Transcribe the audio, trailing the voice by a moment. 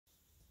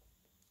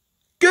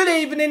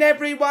evening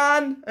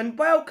everyone, and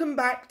welcome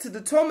back to the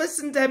Thomas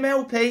and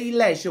MLP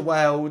Leisure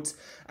World.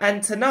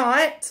 And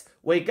tonight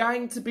we're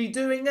going to be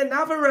doing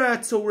another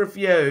ERTL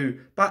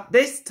review, but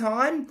this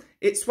time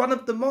it's one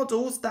of the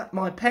models that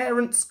my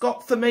parents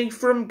got for me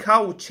from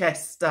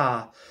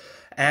Colchester.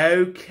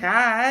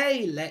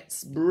 Okay,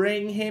 let's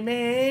bring him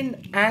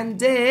in,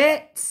 and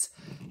it's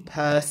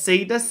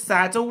Percy the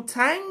Saddle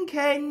Tank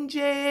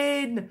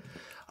Engine.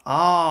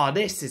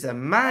 This is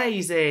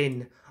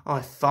amazing.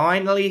 I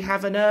finally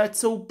have an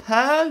ERTL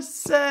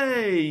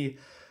Percy.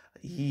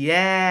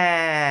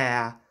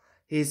 Yeah,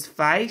 his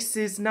face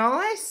is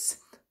nice.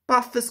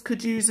 Buffers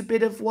could use a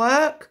bit of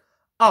work.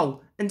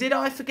 Oh, and did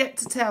I forget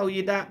to tell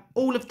you that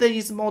all of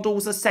these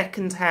models are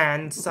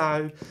second-hand,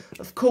 so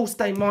of course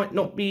they might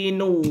not be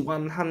in all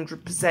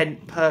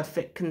 100%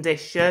 perfect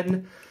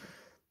condition.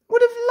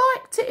 Would have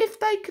liked it if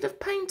they could have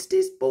painted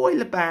his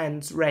boiler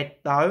bands red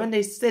though, and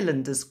his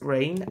cylinders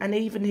green, and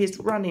even his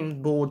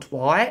running board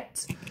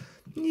white.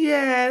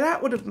 Yeah,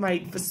 that would have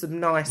made for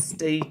some nice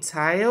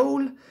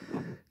detail.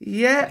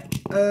 Yeah,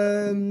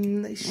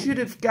 they should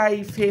have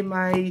gave him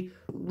a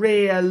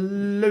rear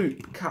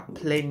loop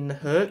coupling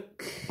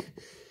hook.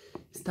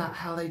 Is that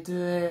how they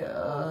do it?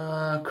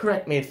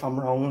 Correct me if I'm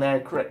wrong there,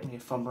 correct me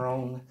if I'm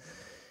wrong.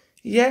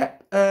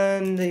 Yep,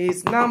 and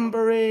his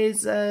number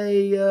is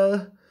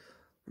a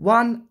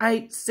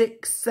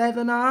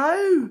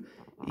 18670.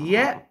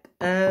 Yep,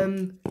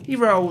 he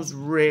rolls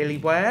really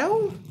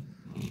well.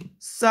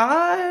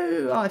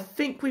 So, I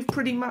think we've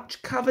pretty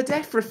much covered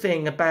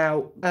everything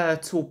about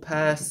ERTL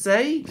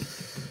Percy.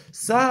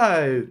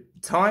 So,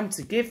 time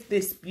to give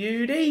this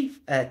beauty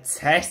a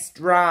test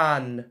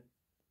run.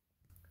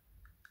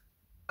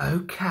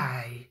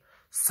 Okay,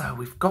 so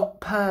we've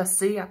got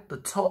Percy at the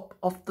top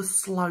of the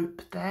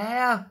slope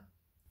there.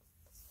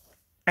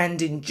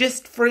 And in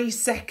just 3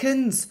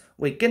 seconds,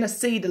 we're going to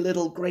see the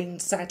little green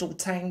saddle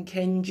tank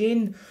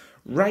engine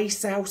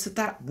race out of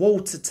that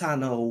water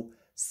tunnel.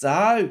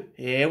 So,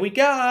 here we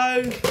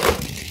go.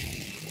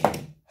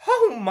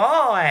 Oh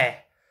my!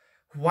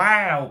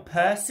 Wow,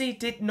 Percy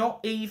did not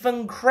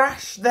even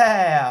crash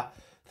there.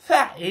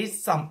 That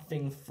is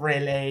something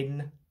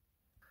thrilling.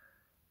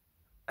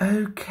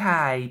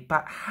 Okay,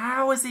 but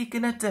how is he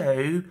going to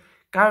do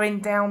going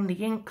down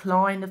the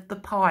incline of the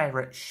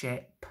pirate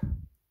ship?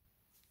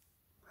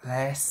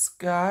 Let's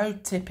go,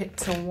 tip it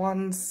to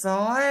one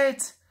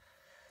side.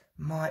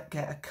 Might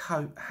get a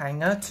coat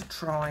hanger to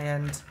try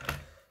and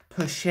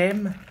push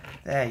him.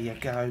 There you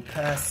go,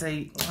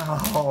 Percy.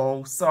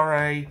 Oh,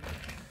 sorry.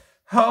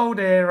 Oh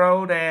dear,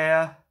 oh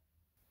dear.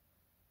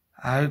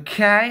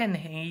 Okay, and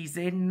he's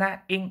in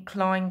that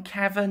incline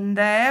cavern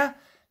there.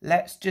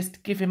 Let's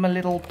just give him a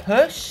little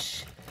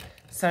push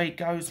so he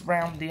goes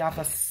round the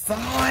other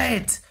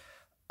side.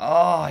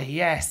 Oh,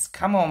 yes.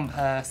 Come on,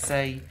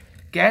 Percy.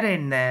 Get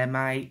in there,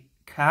 mate.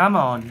 Come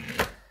on.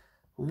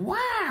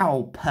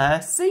 Wow,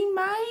 Percy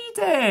made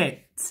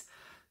it.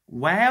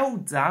 Well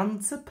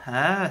done to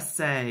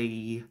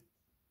Percy.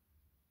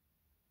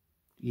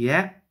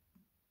 Yep.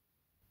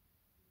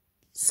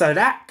 So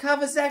that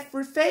covers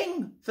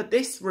everything for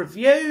this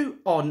review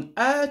on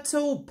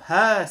ERTL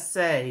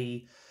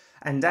Percy.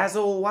 And as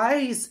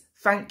always,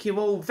 thank you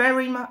all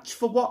very much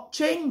for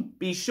watching.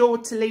 Be sure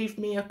to leave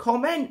me a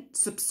comment,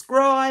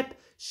 subscribe,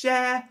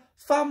 share,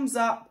 thumbs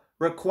up,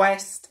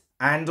 request,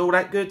 and all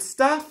that good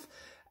stuff.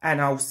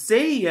 And I'll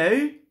see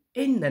you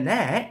in the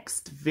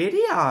next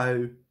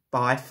video.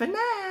 Bye for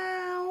now.